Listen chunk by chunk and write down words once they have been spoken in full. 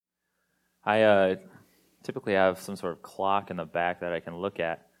I typically have some sort of clock in the back that I can look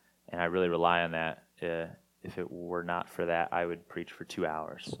at, and I really rely on that. If it were not for that, I would preach for 2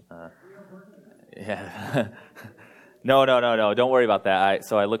 hours. Yeah. No. Don't worry about that.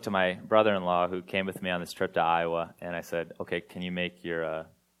 So I looked to my brother-in-law who came with me on this trip to Iowa, and I said, okay, can you make your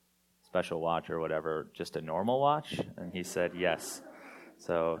special watch or whatever just a normal watch? And he said yes.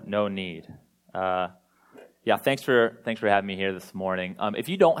 So no need. Yeah, thanks for having me here this morning. If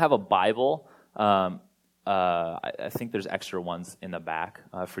you don't have a Bible, I think there's extra ones in the back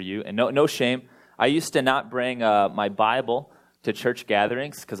for you. And no shame. I used to not bring my Bible to church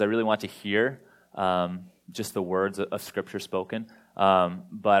gatherings because I really want to hear just the words of Scripture spoken.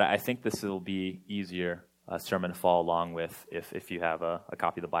 But I think this will be easier sermon to follow along with if you have a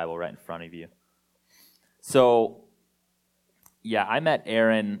copy of the Bible right in front of you. So, yeah, I met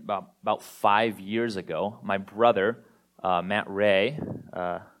Aaron about 5 years ago. My brother, Matthew,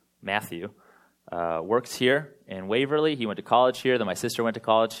 works here in Waverly. He went to college here. Then my sister went to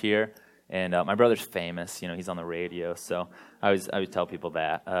college here. And my brother's famous. He's on the radio. So I always tell people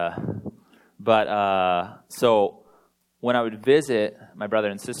that. So when I would visit my brother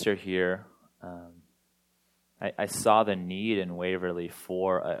and sister here, I saw the need in Waverly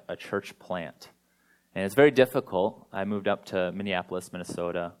for a church plant. And it's very difficult. I moved up to Minneapolis,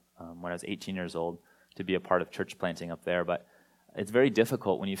 Minnesota, when I was 18 years old to be a part of church planting up there. But it's very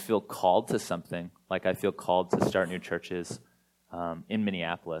difficult when you feel called to something, like I feel called to start new churches in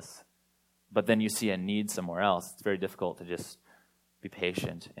Minneapolis, but then you see a need somewhere else. It's very difficult to just be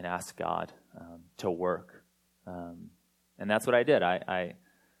patient and ask God to work. And that's what I did. I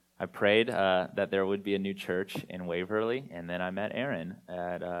prayed that there would be a new church in Waverly, and then I met Aaron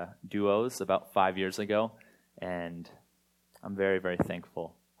at Duos about 5 years ago, and I'm very, very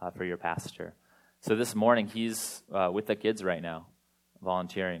thankful for your pastor. So this morning, he's with the kids right now,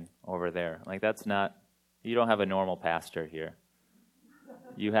 volunteering over there. You don't have a normal pastor here.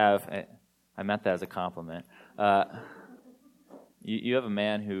 You have, I meant that as a compliment. You have a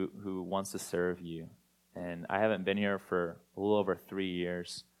man who wants to serve you, and I haven't been here for a little over 3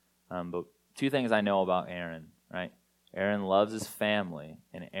 years. But two things I know about Aaron, right? Aaron loves his family,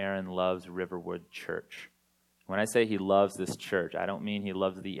 and Aaron loves Riverwood Church. When I say he loves this church, I don't mean he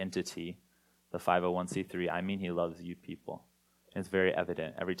loves the entity, the 501c3. I mean he loves you people. And it's very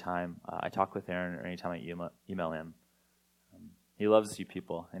evident every time I talk with Aaron or anytime I email him. He loves you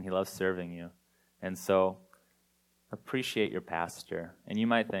people, and he loves serving you. And so appreciate your pastor. And you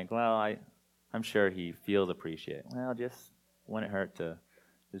might think, well, I'm sure he feels appreciated. Well, just wouldn't hurt to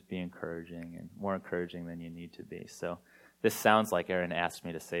just be encouraging and more encouraging than you need to be. So this sounds like Aaron asked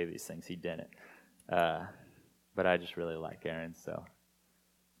me to say these things. He didn't. But I just really like Aaron, so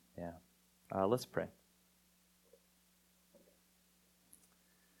yeah. Let's pray.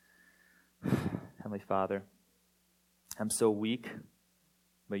 Heavenly Father, I'm so weak,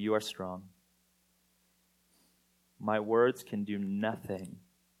 but you are strong. My words can do nothing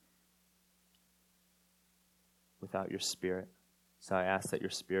without your Spirit. So I ask that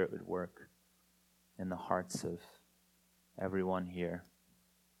your Spirit would work in the hearts of everyone here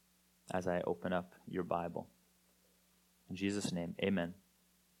as I open up your Bible. In Jesus' name, amen.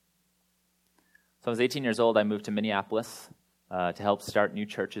 So I was 18 years old. I moved to Minneapolis to help start new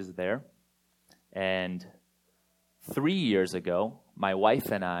churches there. And 3 years ago, my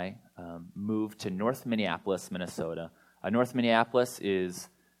wife and I moved to North Minneapolis, Minnesota. North Minneapolis is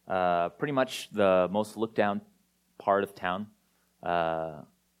pretty much the most looked down part of town.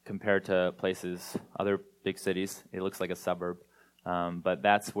 Compared to other big cities. It looks like a suburb. But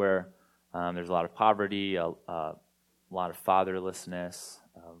that's where there's a lot of poverty, a lot of fatherlessness,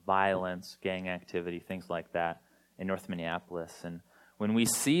 violence, gang activity, things like that in North Minneapolis. And when we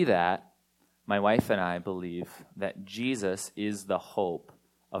see that, my wife and I believe that Jesus is the hope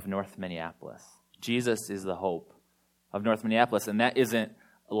of North Minneapolis. Jesus is the hope of North Minneapolis. And that isn't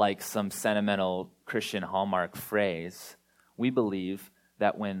like some sentimental Christian hallmark phrase. We believe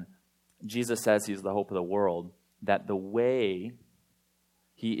that when Jesus says he's the hope of the world, that the way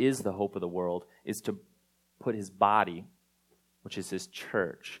he is the hope of the world is to put his body, which is his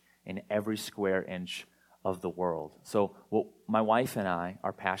church, in every square inch of the world. So what my wife and I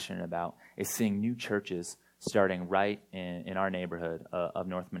are passionate about is seeing new churches starting right in our neighborhood of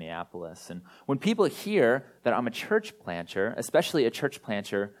North Minneapolis. And when people hear that I'm a church planter, especially a church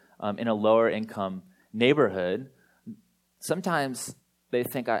planter in a lower income neighborhood, sometimes they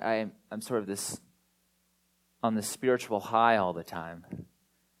think I'm sort of on this spiritual high all the time.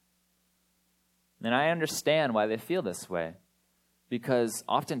 And I understand why they feel this way. Because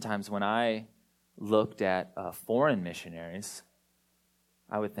oftentimes when I looked at foreign missionaries,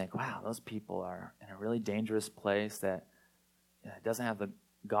 I would think, wow, those people are in a really dangerous place that doesn't have the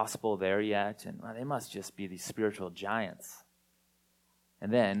gospel there yet, and they must just be these spiritual giants.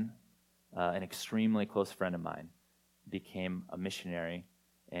 And then an extremely close friend of mine became a missionary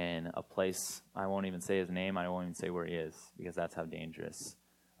in a place, I won't even say his name, I won't even say where he is, because that's how dangerous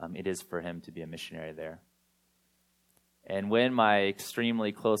it is for him to be a missionary there. And when my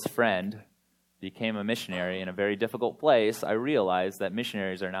extremely close friend became a missionary in a very difficult place, I realized that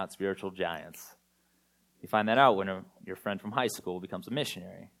missionaries are not spiritual giants. You find that out when your friend from high school becomes a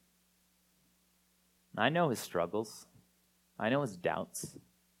missionary. I know his struggles. I know his doubts.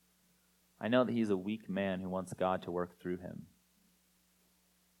 I know that he's a weak man who wants God to work through him.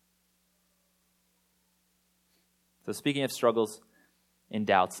 So speaking of struggles and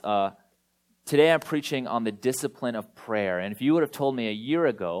doubts, today I'm preaching on the discipline of prayer. And if you would have told me a year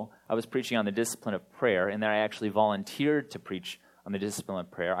ago I was preaching on the discipline of prayer and that I actually volunteered to preach on the discipline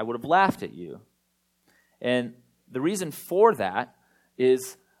of prayer, I would have laughed at you. And the reason for that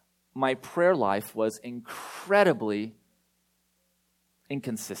is my prayer life was incredibly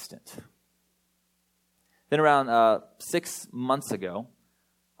inconsistent. Then around 6 months ago,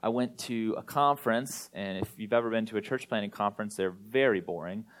 I went to a conference, and if you've ever been to a church planting conference, they're very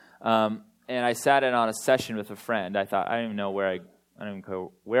boring. And I sat in on a session with a friend. I thought, I don't even know where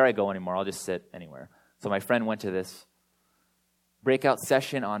I go anymore. I'll just sit anywhere. So my friend went to this breakout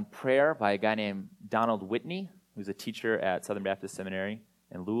session on prayer by a guy named Donald Whitney, who's a teacher at Southern Baptist Seminary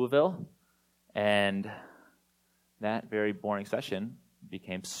in Louisville. And that very boring session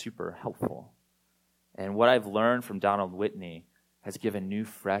became super helpful. And what I've learned from Donald Whitney has given new,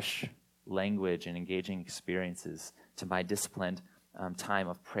 fresh language and engaging experiences to my disciplined time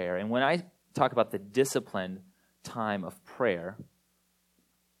of prayer. And when I talk about the disciplined time of prayer,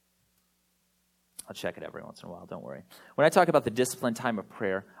 I'll check it every once in a while, don't worry. When I talk about the disciplined time of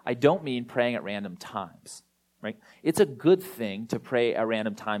prayer, I don't mean praying at random times, right? It's a good thing to pray at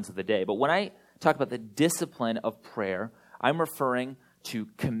random times of the day. But when I talk about the discipline of prayer, I'm referring to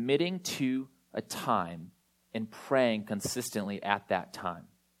committing to a time and praying consistently at that time.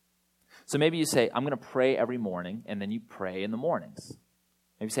 So maybe you say, I'm going to pray every morning, and then you pray in the mornings.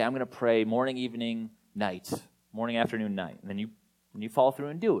 Maybe you say, I'm going to pray morning, evening, night, morning, afternoon, night, and then you follow through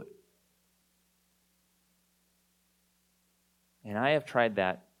and do it. And I have tried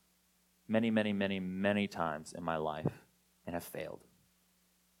that many, many, many, many times in my life and have failed.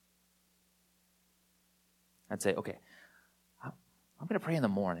 I'd say, okay, I'm going to pray in the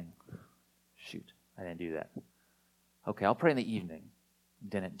morning. Shoot, I didn't do that. Okay, I'll pray in the evening.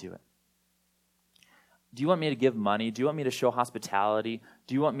 Didn't do it. Do you want me to give money? Do you want me to show hospitality?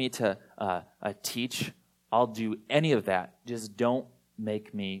 Do you want me to teach? I'll do any of that. Just don't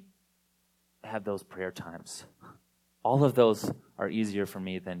make me have those prayer times. All of those are easier for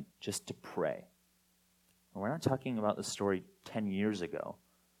me than just to pray. And we're not talking about the story 10 years ago.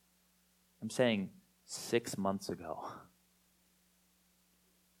 I'm saying 6 months ago.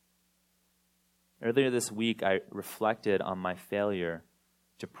 Earlier this week, I reflected on my failure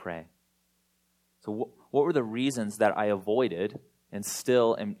to pray. So what were the reasons that I avoided and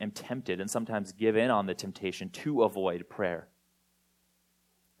still am tempted and sometimes give in on the temptation to avoid prayer?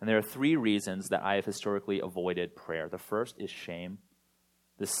 And there are 3 reasons that I have historically avoided prayer. The first is shame.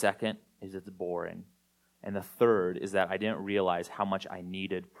 The second is it's boring. And the third is that I didn't realize how much I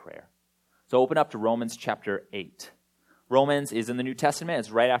needed prayer. So open up to Romans chapter 8. Romans is in the New Testament.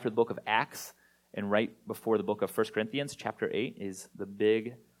 It's right after the book of Acts. And right before the book of 1 Corinthians, chapter 8 is the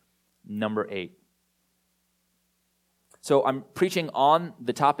big number 8. So I'm preaching on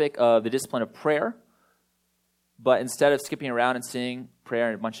the topic of the discipline of prayer, but instead of skipping around and seeing prayer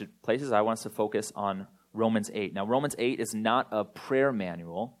in a bunch of places, I want us to focus on Romans 8. Now, Romans 8 is not a prayer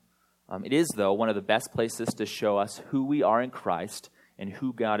manual. It is, though, one of the best places to show us who we are in Christ and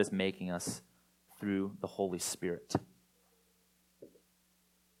who God is making us through the Holy Spirit.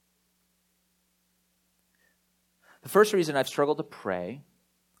 The first reason I've struggled to pray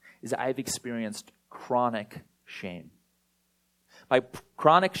is that I've experienced chronic shame. By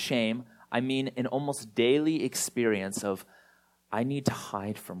chronic shame, I mean an almost daily experience of, I need to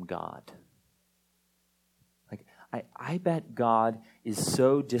hide from God. Like, I bet God is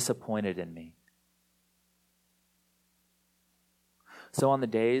so disappointed in me. So on the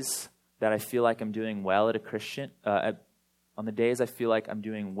days that I feel like I'm doing well as a Christian, on the days I feel like I'm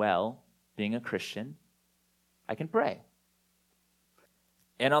doing well being a Christian, I can pray.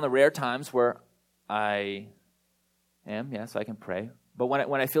 And on the rare times where I am, yes, I can pray. But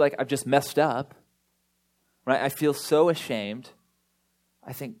when I feel like I've just messed up, right, I feel so ashamed,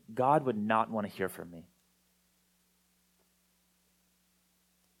 I think God would not want to hear from me.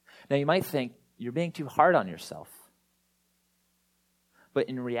 Now, you might think you're being too hard on yourself. But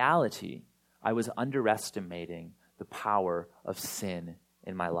in reality, I was underestimating the power of sin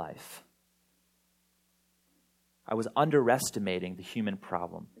in my life. I was underestimating the human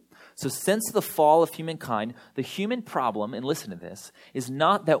problem. So since the fall of humankind, the human problem, and listen to this, is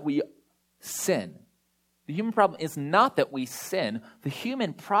not that we sin. The human problem is not that we sin. The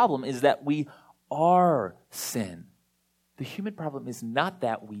human problem is that we are sin. The human problem is not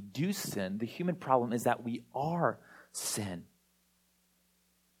that we do sin. The human problem is that we are sin.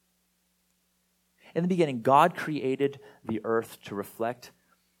 In the beginning, God created the earth to reflect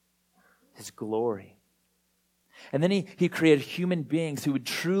his glory. And then he created human beings who would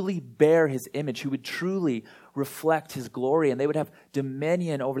truly bear his image, who would truly reflect his glory, and they would have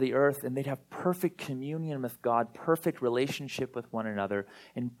dominion over the earth, and they'd have perfect communion with God, perfect relationship with one another,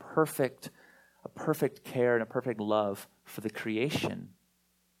 and a perfect care and a perfect love for the creation.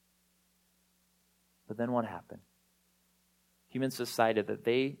 But then what happened? Humans decided that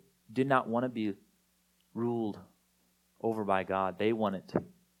they did not want to be ruled over by God. They wanted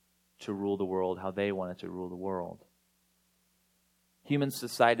to rule the world how they wanted to rule the world. Humans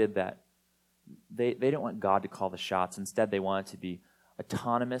decided that they didn't want God to call the shots. Instead, they wanted to be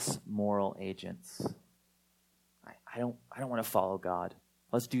autonomous moral agents. I don't want to follow God.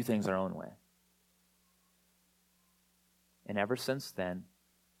 Let's do things our own way. And ever since then,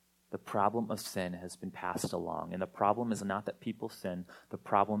 the problem of sin has been passed along. And the problem is not that people sin. The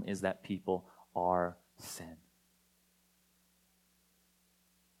problem is that people are sin.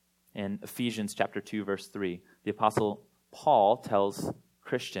 In Ephesians chapter 2, verse 3, the Apostle Paul tells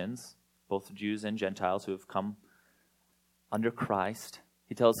Christians, both Jews and Gentiles who have come under Christ,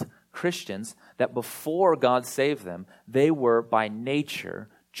 he tells Christians that before God saved them, they were by nature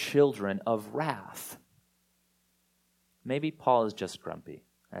children of wrath. Maybe Paul is just grumpy,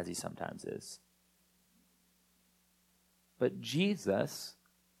 as he sometimes is. But Jesus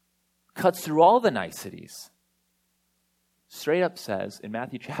cuts through all the niceties. Straight up says in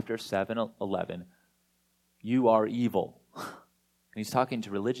Matthew chapter 7:11, you are evil. And he's talking to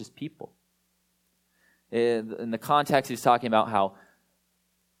religious people. In the context, he's talking about how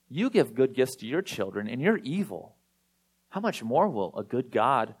you give good gifts to your children and you're evil. How much more will a good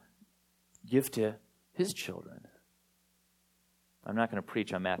God give to his children? I'm not going to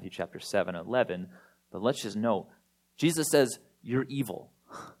preach on Matthew chapter 7:11, but let's just note, Jesus says, you're evil.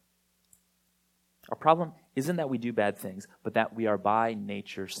 Our problem isn't that we do bad things, but that we are by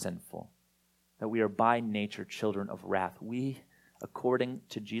nature sinful. That we are by nature children of wrath. We, according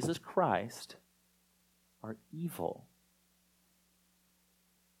to Jesus Christ, are evil.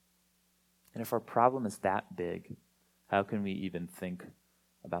 And if our problem is that big, how can we even think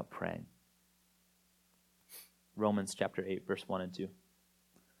about praying? Romans chapter 8, verse 1 and 2.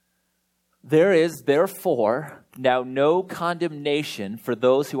 There is therefore now no condemnation for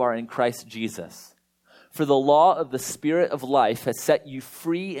those who are in Christ Jesus. For the law of the Spirit of life has set you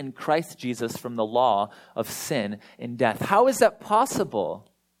free in Christ Jesus from the law of sin and death. How is that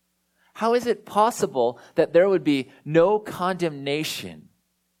possible? How is it possible that there would be no condemnation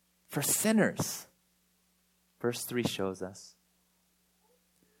for sinners? Verse 3 shows us.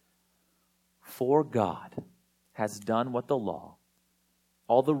 For God has done what the law,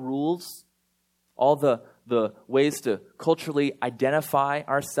 all the rules, all the ways to culturally identify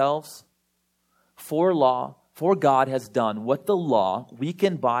ourselves, for God has done what the law,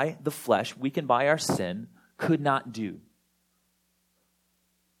 weakened by the flesh, weakened by our sin, could not do.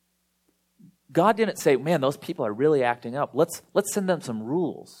 God didn't say, man, those people are really acting up. Let's send them some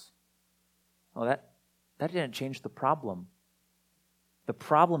rules. Oh, that didn't change the problem. The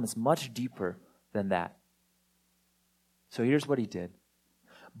problem is much deeper than that. So here's what he did.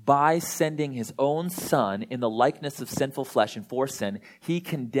 By sending his own son in the likeness of sinful flesh and for sin, he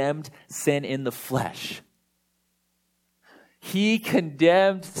condemned sin in the flesh. He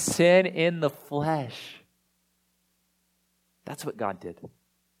condemned sin in the flesh. That's what God did.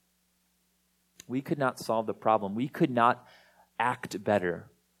 We could not solve the problem. We could not act better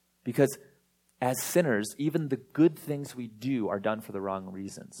because as sinners, even the good things we do are done for the wrong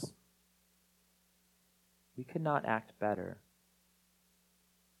reasons. We could not act better.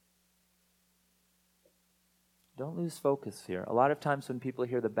 Don't lose focus here. A lot of times when people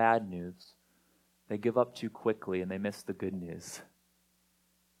hear the bad news, they give up too quickly and they miss the good news.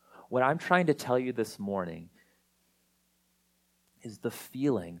 What I'm trying to tell you this morning is the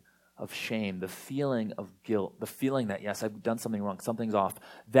feeling of shame, the feeling of guilt, the feeling that, yes, I've done something wrong, something's off.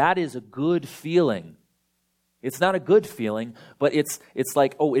 That is a good feeling. It's not a good feeling, but it's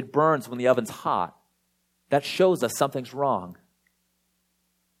like, oh, it burns when the oven's hot. That shows us something's wrong.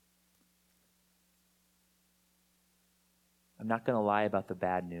 I'm not going to lie about the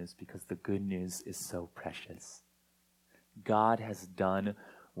bad news because the good news is so precious. God has done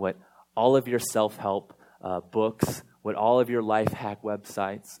what all of your self-help books, what all of your life hack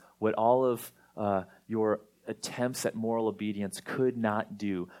websites, what all of your attempts at moral obedience could not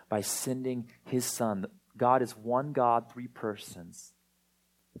do by sending his Son. God is one God, three persons.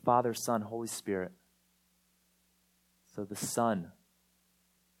 Father, Son, Holy Spirit. So the Son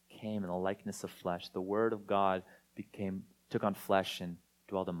came in the likeness of flesh. The Word of God took on flesh and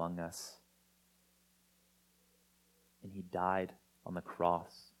dwelled among us. And he died on the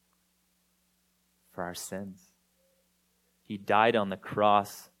cross for our sins. He died on the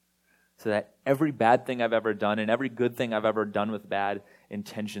cross so that every bad thing I've ever done and every good thing I've ever done with bad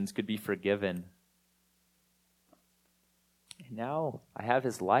intentions could be forgiven. And now I have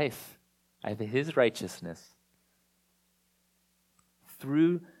his life. I have his righteousness.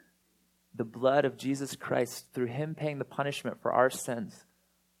 Through the blood of Jesus Christ, through him paying the punishment for our sins,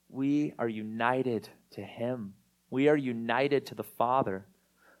 we are united to him. We are united to the Father.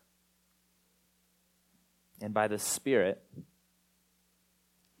 And by the Spirit,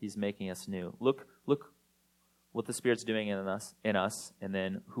 he's making us new. Look what the Spirit's doing in us, and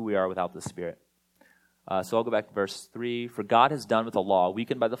then who we are without the Spirit. So I'll go back to verse 3. For God has done what the law,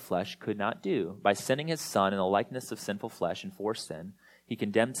 weakened by the flesh, could not do. By sending his Son in the likeness of sinful flesh and for sin, he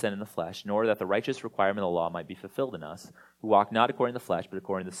condemned sin in the flesh, in order that the righteous requirement of the law might be fulfilled in us, who walk not according to the flesh, but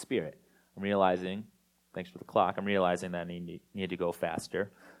according to the Spirit. I'm realizing, thanks for the clock, I'm realizing that I need to go faster.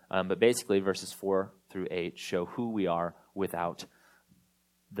 But basically, verses 4 through 8 show who we are without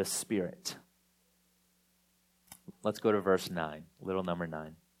the Spirit. Let's go to verse 9, little number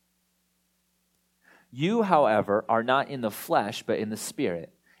 9. You, however, are not in the flesh, but in the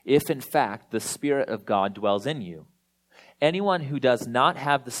Spirit, if in fact the Spirit of God dwells in you. Anyone who does not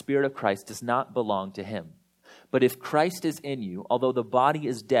have the Spirit of Christ does not belong to him. But if Christ is in you, although the body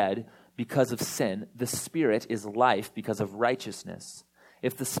is dead because of sin, the Spirit is life because of righteousness.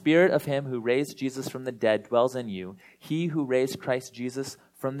 If the Spirit of him who raised Jesus from the dead dwells in you, he who raised Christ Jesus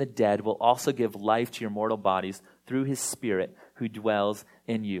from the dead will also give life to your mortal bodies through his Spirit who dwells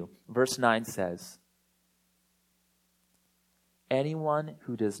in you. Verse 9 says, anyone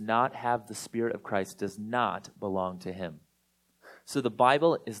who does not have the Spirit of Christ does not belong to him. So the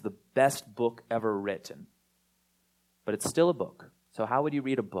Bible is the best book ever written, but it's still a book. So how would you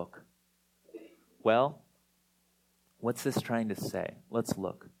read a book? Well, what's this trying to say? Let's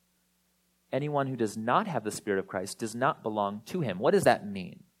look. Anyone who does not have the Spirit of Christ does not belong to him. What does that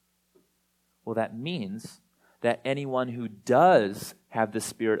mean? Well, that means that anyone who does have the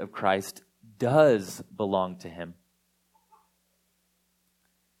Spirit of Christ does belong to him.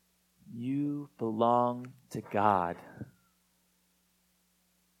 You belong to God.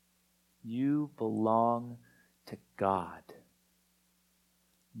 You belong to God.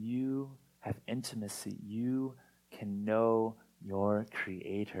 You have intimacy. You can know your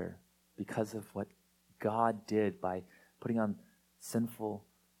Creator because of what God did by putting on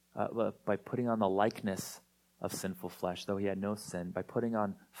the likeness of sinful flesh, though he had no sin, by putting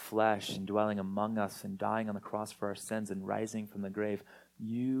on flesh and dwelling among us and dying on the cross for our sins and rising from the grave.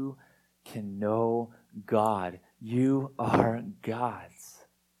 You can know God. You are God's.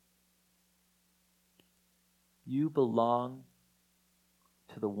 You belong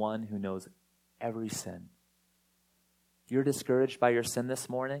to the one who knows every sin. If you're discouraged by your sin this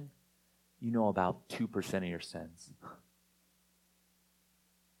morning, you know about 2% of your sins.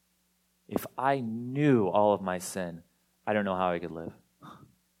 If I knew all of my sin, I don't know how I could live.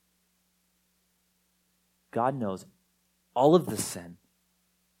 God knows all of the sin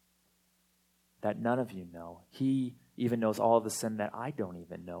that none of you know. He even knows all of the sin that I don't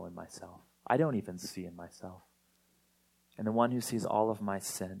even know in myself. I don't even see in myself. And the one who sees all of my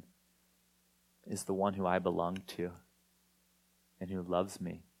sin is the one who I belong to and who loves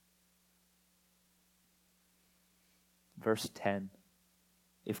me. Verse 10.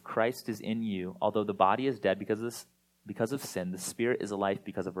 If Christ is in you, although the body is dead because of sin, the Spirit is alive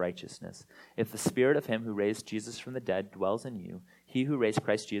because of righteousness. If the Spirit of him who raised Jesus from the dead dwells in you, he who raised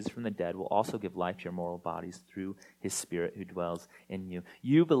Christ Jesus from the dead will also give life to your mortal bodies through his Spirit who dwells in you.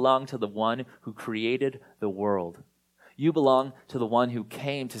 You belong to the one who created the world. You belong to the one who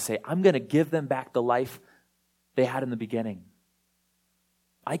came to say, I'm going to give them back the life they had in the beginning.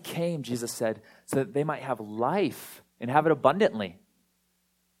 I came, Jesus said, so that they might have life and have it abundantly.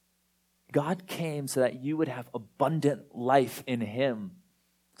 God came so that you would have abundant life in him,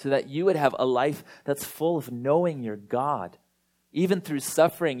 so that you would have a life that's full of knowing your God. Even through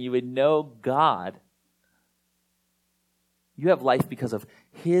suffering, you would know God. You have life because of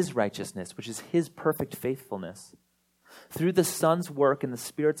his righteousness, which is his perfect faithfulness. Through the Son's work and the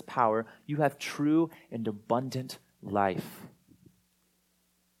Spirit's power, you have true and abundant life.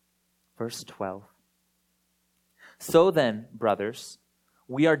 Verse 12. So then, brothers,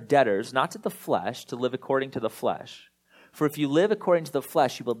 we are debtors, not to the flesh, to live according to the flesh. For if you live according to the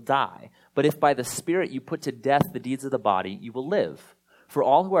flesh, you will die. But if by the Spirit you put to death the deeds of the body, you will live. For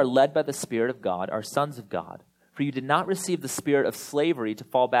all who are led by the Spirit of God are sons of God. For you did not receive the spirit of slavery to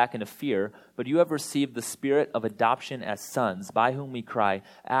fall back into fear, but you have received the Spirit of adoption as sons, by whom we cry,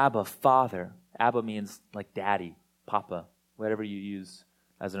 Abba, Father. Abba means like daddy, papa, whatever you use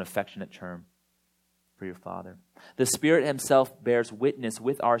as an affectionate term for your Father. The Spirit himself bears witness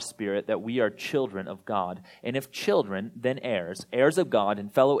with our spirit that we are children of God. And if children, then heirs, heirs of God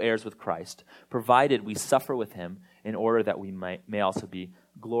and fellow heirs with Christ, provided we suffer with him in order that we may also be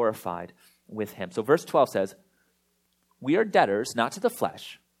glorified with him. So verse 12 says, we are debtors, not to the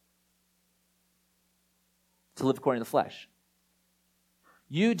flesh, to live according to the flesh.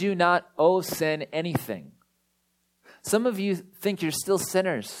 You do not owe sin anything. Some of you think you're still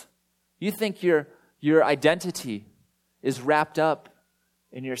sinners. You think your identity is wrapped up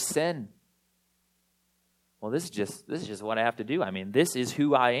in your sin. Well, this is just what I have to do. I mean, this is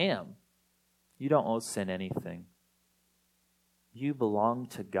who I am. You don't owe sin anything. You belong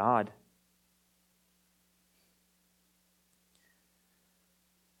to God.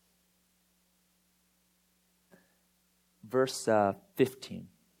 Verse 15.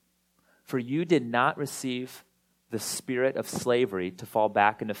 For you did not receive the spirit of slavery to fall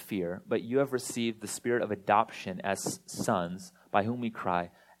back into fear, but you have received the spirit of adoption as sons, by whom we cry,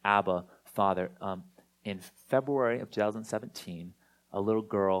 Abba, Father. In February of 2017, a little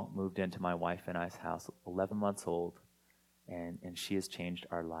girl moved into my wife and I's house, 11 months old, and she has changed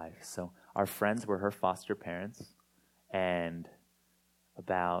our life. So our friends were her foster parents, and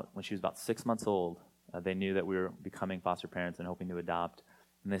when she was about 6 months old, they knew that we were becoming foster parents and hoping to adopt.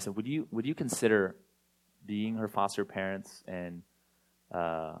 And they said, would you consider being her foster parents and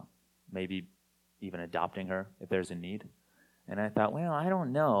maybe even adopting her if there's a need? And I thought, well, I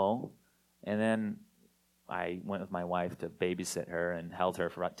don't know. And then I went with my wife to babysit her and held her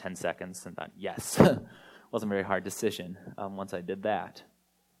for about 10 seconds and thought, yes. Wasn't a very hard decision once I did that.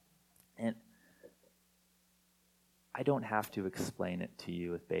 And I don't have to explain it to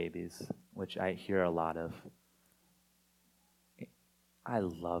you with babies, which I hear a lot of. I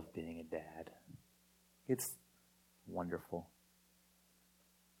love being a dad. It's wonderful.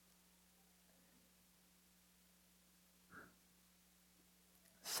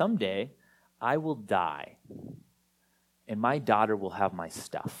 Someday, I will die, and my daughter will have my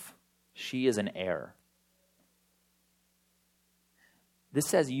stuff. She is an heir. This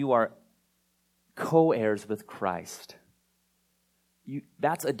says you are co-heirs with Christ.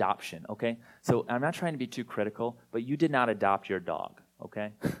 That's adoption, okay? So I'm not trying to be too critical, but you did not adopt your dog,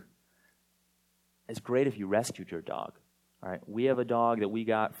 okay? It's great if you rescued your dog, all right? We have a dog that we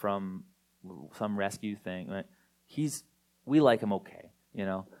got from some rescue thing. Right? We like him okay, you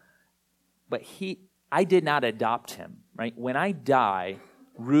know? But I did not adopt him, right? When I die,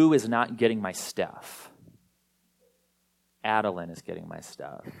 Rue is not getting my stuff. Adeline is getting my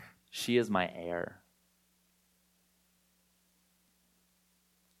stuff. She is my heir.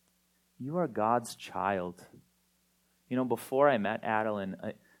 You are God's child. You know, before I met Adeline,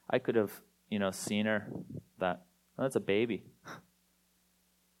 I could have, seen her, thought, oh, that's a baby.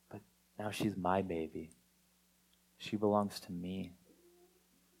 But now she's my baby. She belongs to me.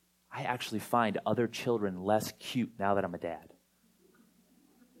 I actually find other children less cute now that I'm a dad.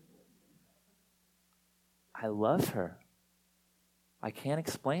 I love her. I can't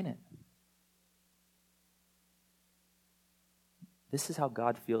explain it. This is how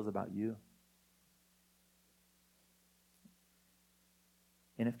God feels about you.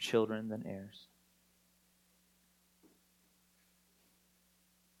 And if children, then heirs.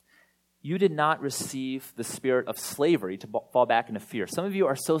 You did not receive the spirit of slavery to fall back into fear. Some of you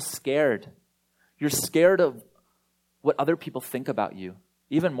are so scared. You're scared of what other people think about you.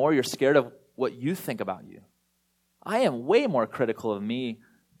 Even more, you're scared of what you think about you. I am way more critical of me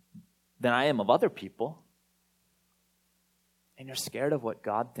than I am of other people. And you're scared of what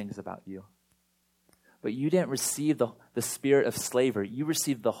God thinks about you. But you didn't receive the spirit of slavery. You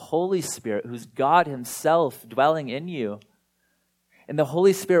received the Holy Spirit, who's God himself dwelling in you. And the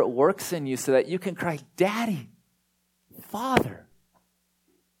Holy Spirit works in you so that you can cry, Daddy, Father.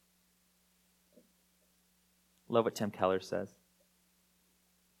 Love what Tim Keller says.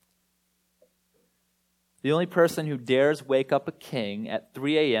 The only person who dares wake up a king at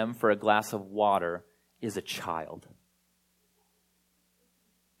 3 a.m. for a glass of water is a child.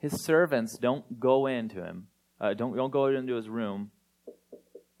 His servants don't go into him Don't go into his room.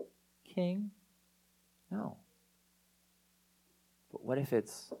 King? No. But what if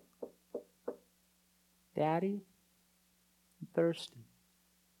it's, Daddy, I'm thirsty?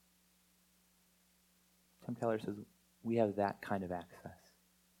 Tim Keller says, we have that kind of access.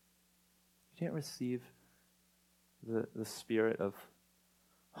 You didn't receive the spirit of,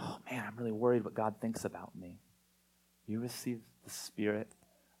 oh man, I'm really worried what God thinks about me. You receive the spirit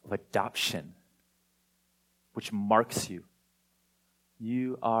of adoption, which marks you.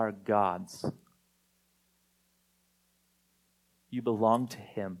 You are God's. You belong to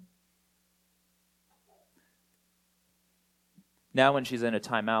Him. Now when she's in a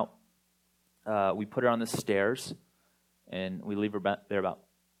timeout, we put her on the stairs, and we leave her there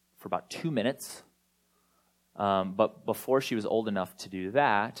for about 2 minutes. But before she was old enough to do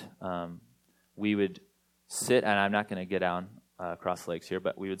that, we would sit, and I'm not going to get down cross legs here,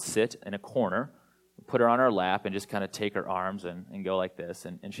 but we would sit in a corner, put her on our lap, and just kind of take her arms and go like this,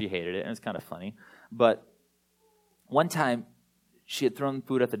 and she hated it, and it was kind of funny. But one time, she had thrown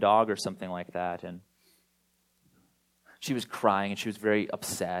food at the dog or something like that, and she was crying, and she was very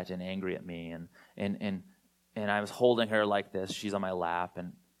upset and angry at me, and I was holding her like this. She's on my lap,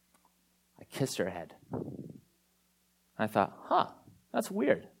 and I kissed her head. I thought, that's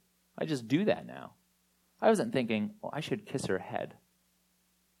weird. I just do that now. I wasn't thinking, I should kiss her head.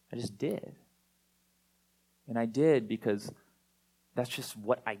 I just did. And I did because that's just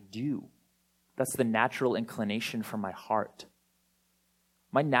what I do. That's the natural inclination from my heart.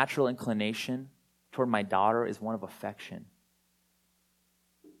 My natural inclination toward my daughter is one of affection.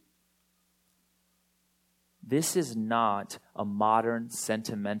 This is not a modern,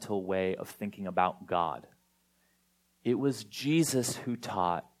 sentimental way of thinking about God. It was Jesus who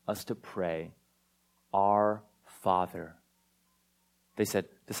taught us to pray, Our Father.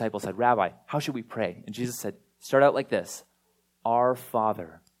 Disciples said, Rabbi, how should we pray? And Jesus said, start out like this, Our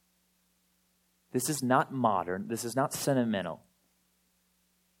Father. This is not modern. This is not sentimental.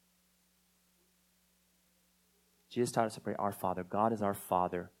 Jesus taught us to pray, Our Father. God is our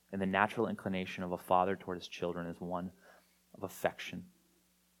Father, and the natural inclination of a father toward his children is one of affection.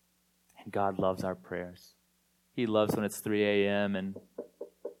 And God loves our prayers. He loves when it's 3 a.m. and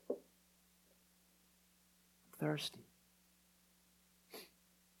I'm thirsty.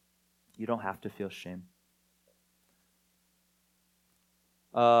 You don't have to feel shame.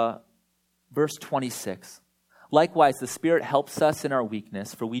 Verse 26. Likewise, the Spirit helps us in our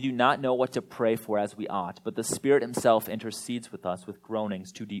weakness, for we do not know what to pray for as we ought, but the Spirit himself intercedes with us with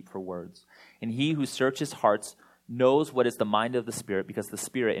groanings too deep for words. And he who searches hearts knows what is the mind of the Spirit, because the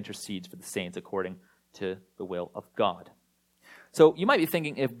Spirit intercedes for the saints according to the will of God. So you might be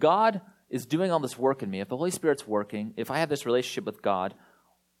thinking, if God is doing all this work in me, if the Holy Spirit's working, if I have this relationship with God,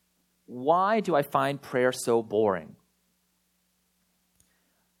 why do I find prayer so boring?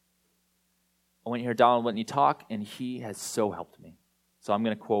 I went to hear Donald Whitney talk, and he has so helped me. So I'm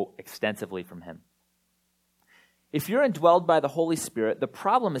going to quote extensively from him. If you're indwelled by the Holy Spirit, the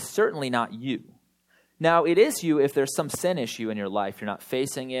problem is certainly not you. Now, it is you if there's some sin issue in your life. You're not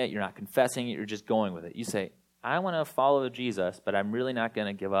facing it, you're not confessing it, you're just going with it. You say, I want to follow Jesus, but I'm really not going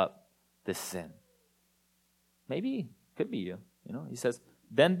to give up this sin. Maybe it could be you. He says,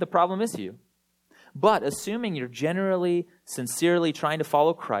 then the problem is you. But assuming you're generally, sincerely trying to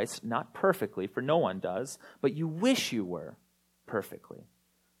follow Christ, not perfectly, for no one does, but you wish you were perfectly.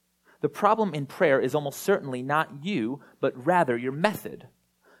 The problem in prayer is almost certainly not you, but rather your method.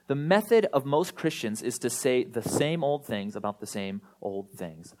 The method of most Christians is to say the same old things about the same old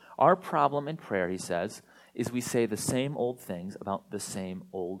things. Our problem in prayer, he says, is we say the same old things about the same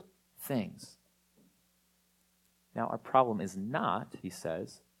old things. Now, our problem is not, he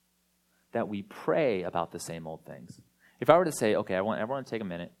says, that we pray about the same old things. If I were to say, okay, I want everyone to take a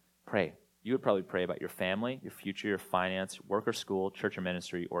minute, pray. You would probably pray about your family, your future, your finance, work or school, church or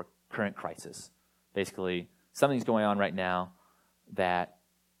ministry, or current crisis. Basically, something's going on right now that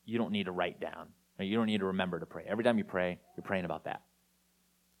you don't need to write down. Or you don't need to remember to pray. Every time you pray, you're praying about that.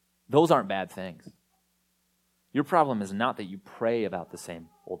 Those aren't bad things. Your problem is not that you pray about the same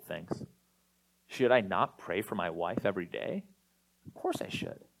old things. Should I not pray for my wife every day? Of course I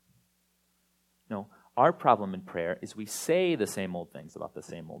should. No, our problem in prayer is we say the same old things about the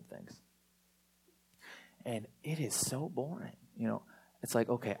same old things. And it is so boring. It's like,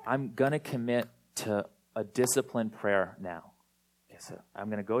 okay, I'm going to commit to a disciplined prayer now. Okay, so I'm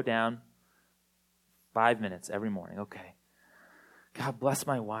going to go down 5 minutes every morning. Okay. God bless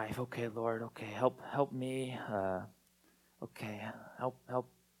my wife. Okay, Lord. Okay, help me. Okay, help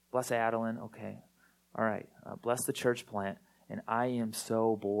bless Adeline. Okay. All right. Bless the church plant. And I am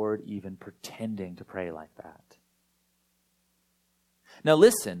so bored even pretending to pray like that. Now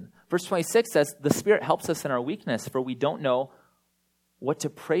listen, verse 26 says, the Spirit helps us in our weakness, for we don't know what to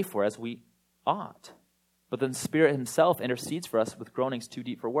pray for as we ought. But then the Spirit himself intercedes for us with groanings too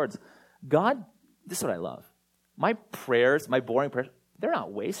deep for words. God, this is what I love. My prayers, my boring prayers, they're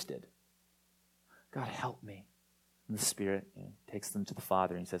not wasted. God, help me. And the Spirit takes them to the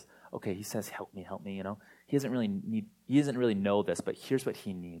Father and he says, okay, he says, help me, He doesn't really know this, but here's what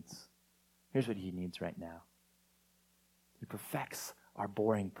he needs. Here's what he needs right now. He perfects our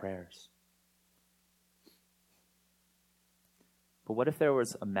boring prayers. But what if there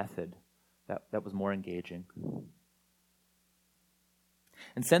was a method that was more engaging?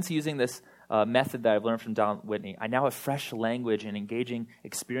 And since using this method that I've learned from Don Whitney, I now have fresh language and engaging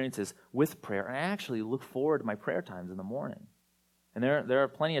experiences with prayer. And I actually look forward to my prayer times in the morning. And there are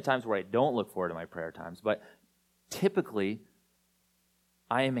plenty of times where I don't look forward to my prayer times, but typically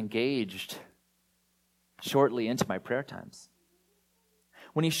I am engaged shortly into my prayer times.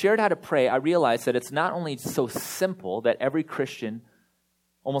 When he shared how to pray, I realized that it's not only so simple that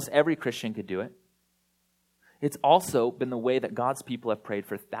almost every Christian could do it, it's also been the way that God's people have prayed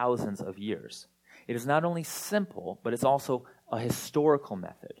for thousands of years. It is not only simple, but it's also a historical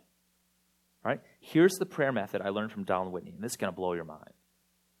method. All right? Here's the prayer method I learned from Don Whitney, and this is going to blow your mind.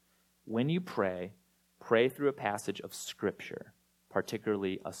 When you pray, pray through a passage of Scripture,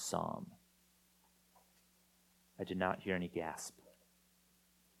 particularly a psalm. I did not hear any gasp.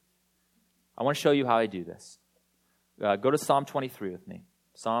 I want to show you how I do this. Go to Psalm 23 with me.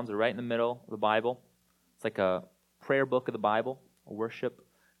 Psalms are right in the middle of the Bible. It's like a prayer book of the Bible, a worship.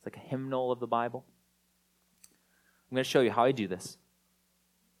 It's like a hymnal of the Bible. I'm going to show you how I do this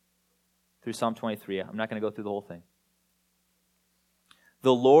through Psalm 23. I'm not going to go through the whole thing.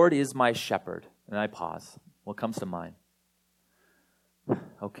 The Lord is my shepherd. And I pause. What comes to mind?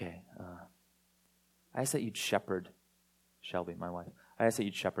 Okay. I ask that you'd shepherd Shelby, my wife. I ask that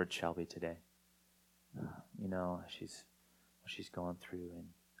you'd shepherd Shelby today. She's going through, and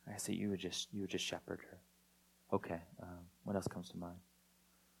I ask that you would just shepherd her. Okay. What else comes to mind?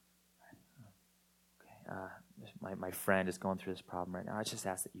 Okay. My friend is going through this problem right now. I just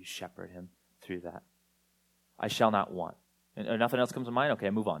ask that you shepherd him through that. I shall not want. And nothing else comes to mind? Okay,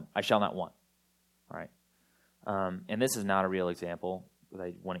 move on. I shall not want. All right. And this is not a real example, because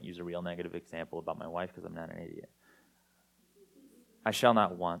I wouldn't use a real negative example about my wife because I'm not an idiot. I shall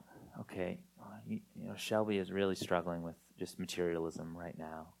not want. Okay. Shelby is really struggling with just materialism right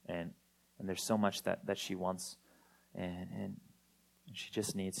now. And there's so much that she wants, and she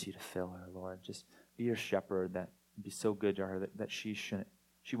just needs you to fill her, Lord. Just be her shepherd, that be so good to her that she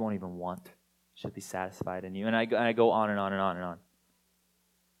won't even want. She'll be satisfied in you. And I go on and on and on and on.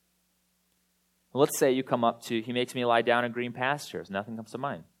 Well, let's say you come up to, he makes me lie down in green pastures. Nothing comes to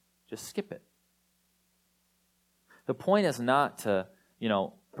mind. Just skip it. The point is not to,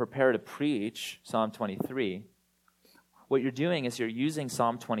 prepare to preach Psalm 23. What you're doing is you're using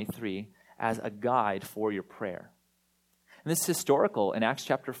Psalm 23 as a guide for your prayer. And this is historical. In Acts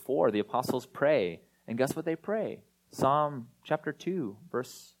chapter 4, the apostles pray. And guess what they pray? Psalm chapter 2,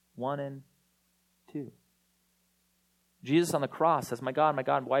 verse 1 and 2. Jesus on the cross says, my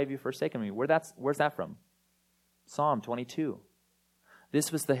God, why have you forsaken me? Where's that from? Psalm 22.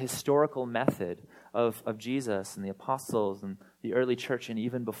 This was the historical method of Jesus and the apostles and the early church, and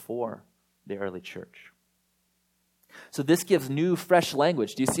even before the early church. So this gives new, fresh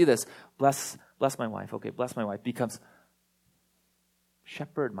language. Do you see this? Bless my wife. Okay, bless my wife becomes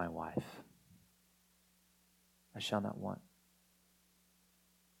shepherd my wife. I shall not want.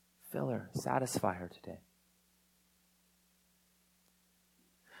 Fill her, satisfy her today.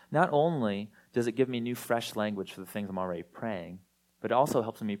 Not only does it give me new, fresh language for the things I'm already praying, but it also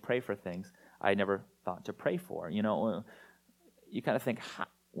helps me pray for things I never thought to pray for. You kind of think,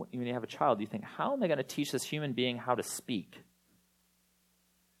 when you have a child, you think, how am I going to teach this human being how to speak?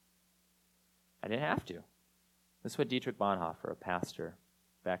 I didn't have to. This is what Dietrich Bonhoeffer, a pastor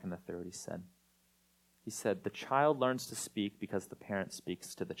back in the 30s, said. He said, the child learns to speak because the parent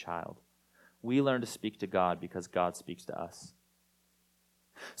speaks to the child. We learn to speak to God because God speaks to us.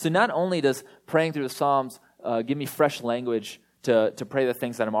 So not only does praying through the Psalms give me fresh language to pray the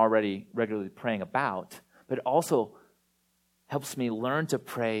things that I'm already regularly praying about, but it also helps me learn to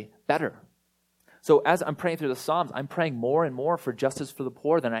pray better. So as I'm praying through the Psalms, I'm praying more and more for justice for the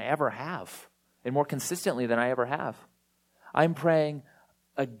poor than I ever have, and more consistently than I ever have. I'm praying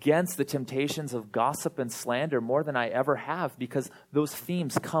against the temptations of gossip and slander more than I ever have, because those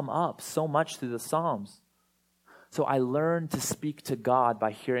themes come up so much through the Psalms. So I learn to speak to God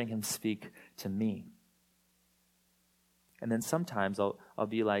by hearing him speak to me. And then sometimes I'll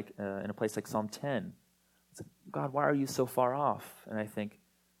be like in a place like Psalm 10. It's like, God, why are you so far off? And I think,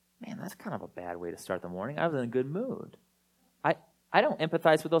 man, that's kind of a bad way to start the morning. I was in a good mood. I don't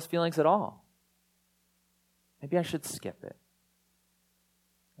empathize with those feelings at all. Maybe I should skip it.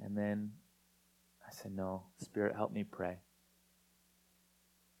 And then I said, no, Spirit, help me pray.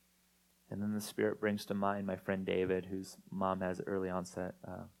 And then the Spirit brings to mind my friend David, whose mom has early onset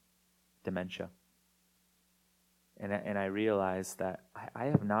dementia. And I realized that I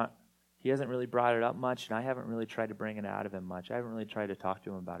have not, he hasn't really brought it up much, and I haven't really tried to bring it out of him much. I haven't really tried to talk to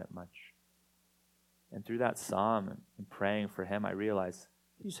him about it much. And through that psalm and praying for him, I realized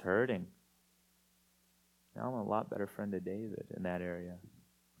he's hurting. Now I'm a lot better friend to David in that area.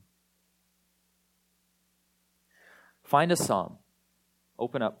 Find a psalm.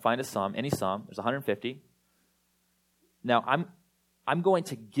 Open up, find a psalm, any psalm. There's 150. Now, I'm going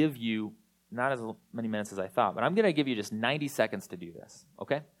to give you not as many minutes as I thought, but I'm going to give you just 90 seconds to do this,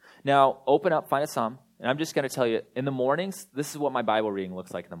 okay? Now, open up, find a psalm, and I'm just going to tell you, in the mornings, this is what my Bible reading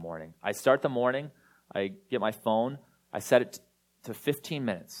looks like in the morning. I start the morning, I get my phone, I set it to 15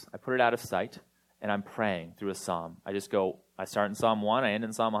 minutes. I put it out of sight, and I'm praying through a psalm. I start in Psalm 1, I end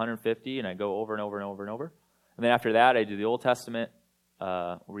in Psalm 150, and I go over and over and over and over. And then after that, I do the Old Testament.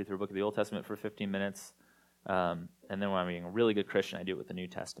 We'll read through a book of the Old Testament for 15 minutes. And then when I'm being a really good Christian, I do it with the New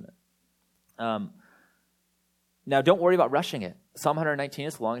Testament. Now, don't worry about rushing it. Psalm 119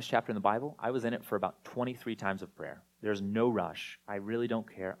 is the longest chapter in the Bible. I was in it for about 23 times of prayer. There's no rush. I really don't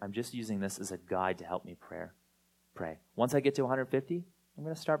care. I'm just using this as a guide to help me pray. Once I get to 150, I'm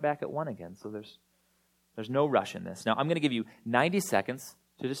going to start back at 1 again. So there's no rush in this. Now, I'm going to give you 90 seconds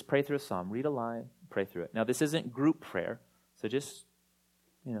to just pray through a psalm. Read a line, pray through it. Now, this isn't group prayer, so just,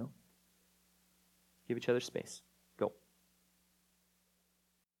 give each other space. Go.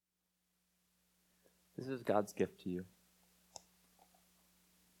 This is God's gift to you.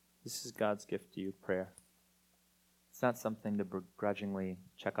 This is God's gift to you, prayer. It's not something to begrudgingly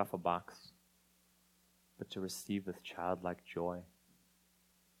check off a box, but to receive with childlike joy.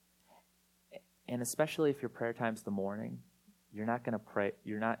 And especially if your prayer time's the morning, you're not going to pray.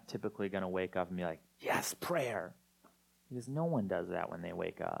 You're not typically going to wake up and be like, yes, prayer. Because no one does that when they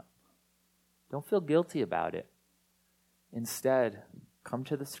wake up. Don't feel guilty about it. Instead, come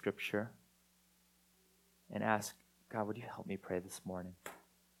to the Scripture and ask, God, would you help me pray this morning?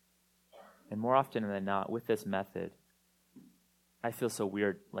 And more often than not, with this method, I feel so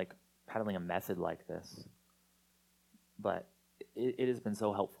weird, like peddling a method like this. But it has been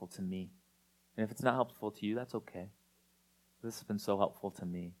so helpful to me. And if it's not helpful to you, that's okay. This has been so helpful to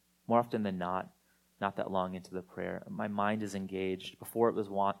me. More often than not that long into the prayer, my mind is engaged. Before it was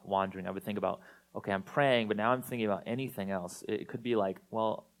wandering, I would think about, okay, I'm praying, but now I'm thinking about anything else. It could be like,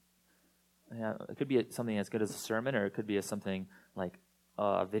 it could be something as good as a sermon, or it could be something like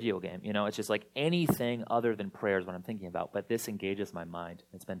a video game. It's just like anything other than prayer is what I'm thinking about. But this engages my mind.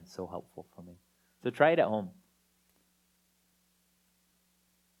 It's been so helpful for me. So try it at home.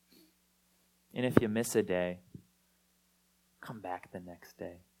 And if you miss a day, come back the next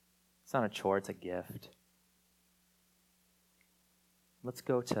day. It's not a chore, it's a gift. Let's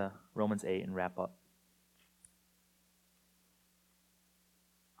go to Romans 8 and wrap up.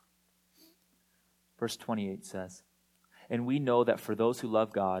 Verse 28 says, and we know that for those who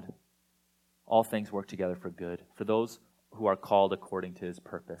love God, all things work together for good, for those who are called according to his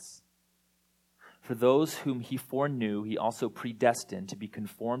purpose. For those whom he foreknew, he also predestined to be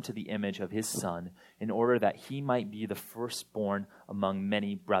conformed to the image of his Son, in order that he might be the firstborn among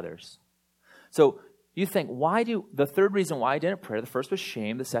many brothers. So you think, the third reason why I didn't pray, the first was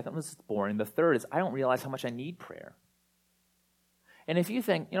shame, the second was boring, the third is I don't realize how much I need prayer. And if you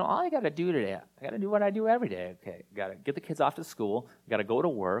think, all I got to do today, I got to do what I do every day. Okay, got to get the kids off to school, got to go to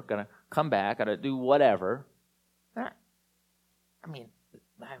work, got to come back, got to do whatever.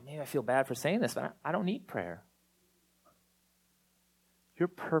 Maybe I feel bad for saying this, but I don't need prayer. Your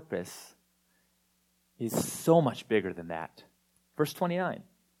purpose is so much bigger than that. Verse 29.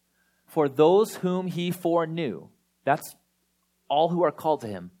 For those whom he foreknew, that's all who are called to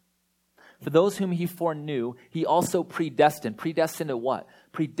him. For those whom he foreknew, he also predestined. Predestined to what?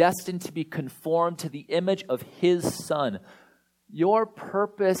 Predestined to be conformed to the image of his Son. Your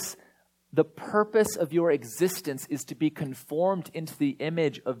purpose, the purpose of your existence is to be conformed into the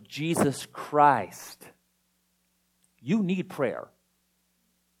image of Jesus Christ. You need prayer.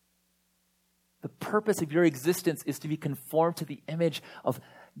 The purpose of your existence is to be conformed to the image of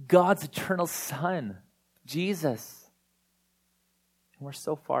God's eternal Son, Jesus. And we're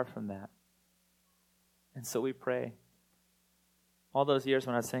so far from that. And so we pray. All those years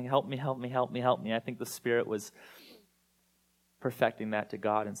when I was saying, help me, help me, help me, help me, I think the Spirit was perfecting that to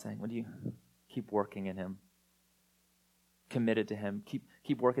God and saying, would you keep working in him? Committed to him.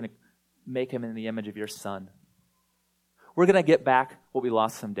 Keep working to make him in the image of your Son. We're going to get back what we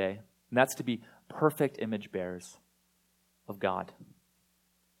lost someday, and that's to be perfect image bearers of God.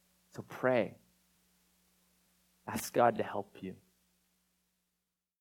 So pray. Ask God to help you.